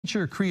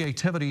Teacher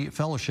Creativity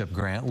Fellowship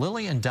Grant,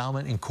 Lilly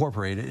Endowment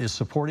Incorporated is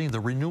supporting the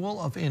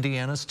renewal of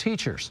Indiana's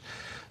teachers.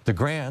 The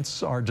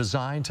grants are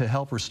designed to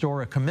help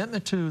restore a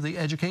commitment to the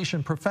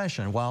education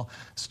profession while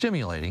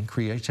stimulating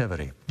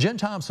creativity. Jen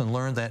Thompson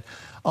learned that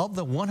of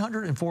the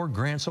 104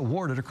 grants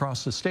awarded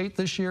across the state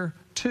this year,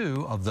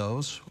 2 of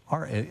those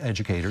are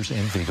educators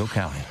in Vigo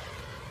County.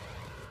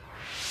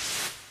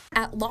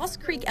 At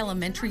Lost Creek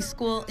Elementary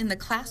School, in the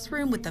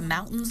classroom with the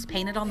mountains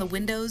painted on the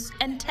windows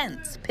and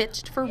tents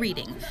pitched for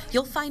reading,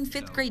 you'll find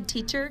 5th grade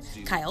teacher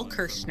Kyle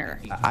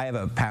Kirshner. I have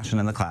a passion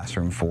in the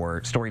classroom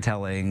for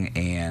storytelling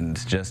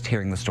and just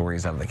hearing the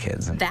stories of the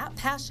kids. That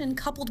passion,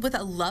 coupled with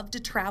a love to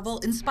travel,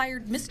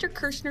 inspired Mr.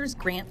 Kirshner's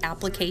grant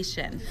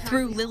application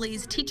through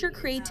Lilly's Teacher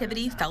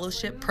Creativity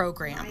Fellowship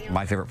Program.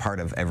 My favorite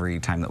part of every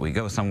time that we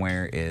go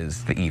somewhere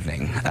is the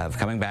evening of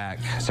coming back,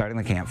 starting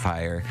the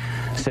campfire,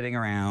 sitting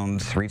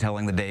around,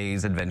 retelling the day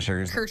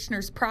adventures.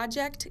 Kirshner's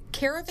project,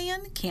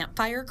 Caravan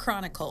Campfire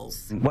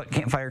Chronicles. What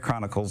Campfire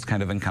Chronicles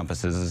kind of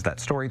encompasses is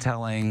that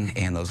storytelling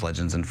and those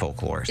legends and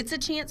folklore. It's a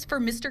chance for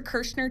Mr.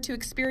 Kirshner to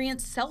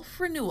experience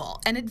self-renewal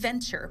and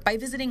adventure by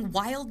visiting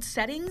wild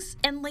settings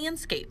and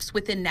landscapes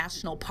within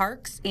national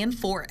parks and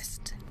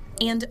forests.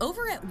 And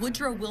over at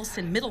Woodrow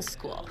Wilson Middle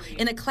School,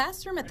 in a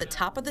classroom at the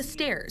top of the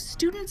stairs,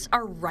 students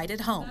are right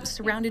at home,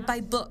 surrounded by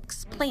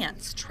books,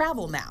 plants,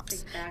 travel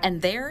maps. And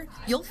there,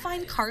 you'll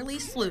find Carly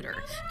Sluter,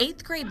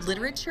 8th grade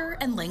literature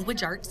and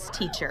language arts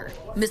teacher.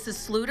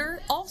 Mrs.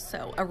 Sluter,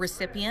 also a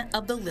recipient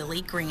of the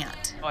Lilly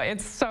Grant.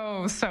 It's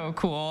so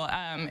cool,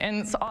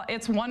 and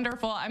it's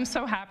wonderful. I'm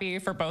so happy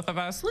for both of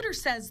us. Sluter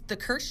says the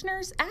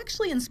Kirshners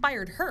actually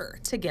inspired her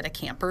to get a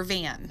camper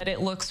van. But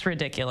it looks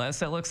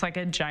ridiculous. It looks like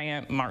a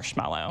giant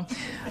marshmallow,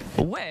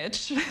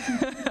 which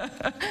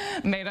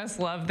made us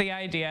love the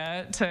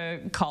idea to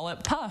call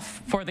it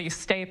Puff for the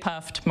Stay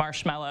Puffed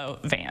Marshmallow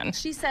Van.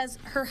 She says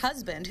her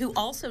husband, who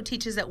also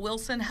teaches at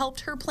Wilson,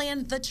 helped her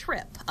plan the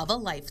trip of a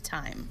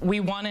lifetime. We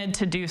wanted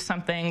to do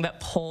something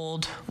that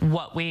pulled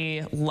what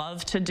we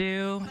love to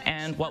do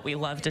and what we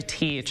love to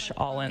teach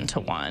all into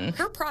one.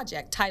 Her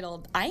project,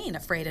 titled I Ain't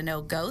Afraid of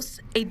No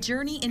Ghosts, a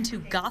journey into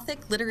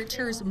Gothic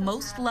literature's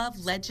most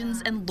loved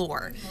legends and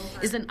lore,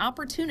 is an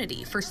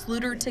opportunity for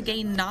Sluter to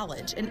gain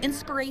knowledge and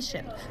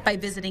inspiration by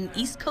visiting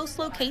East Coast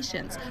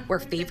locations where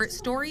favorite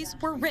stories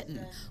were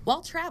written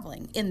while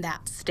traveling in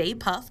that Stay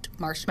Puffed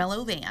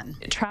Marshmallow Van.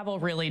 Travel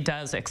really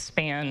does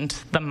expand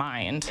the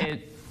mind.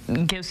 It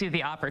gives you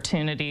the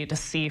opportunity to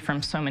see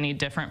from so many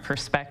different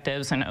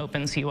perspectives and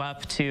opens you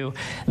up to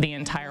the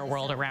entire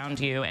world around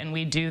you. And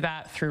we do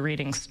that through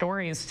reading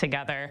stories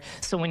together.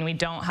 So when we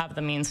don't have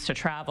the means to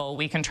travel,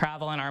 we can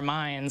travel in our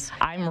minds.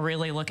 I'm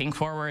really looking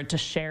forward to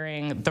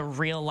sharing the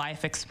real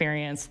life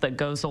experience that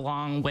goes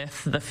along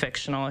with the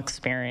fictional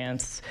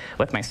experience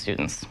with my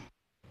students.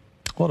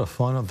 What a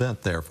fun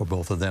event there for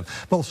both of them.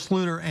 Both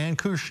Sluter and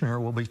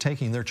Kushner will be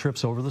taking their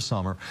trips over the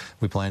summer.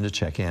 We plan to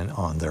check in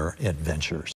on their adventures.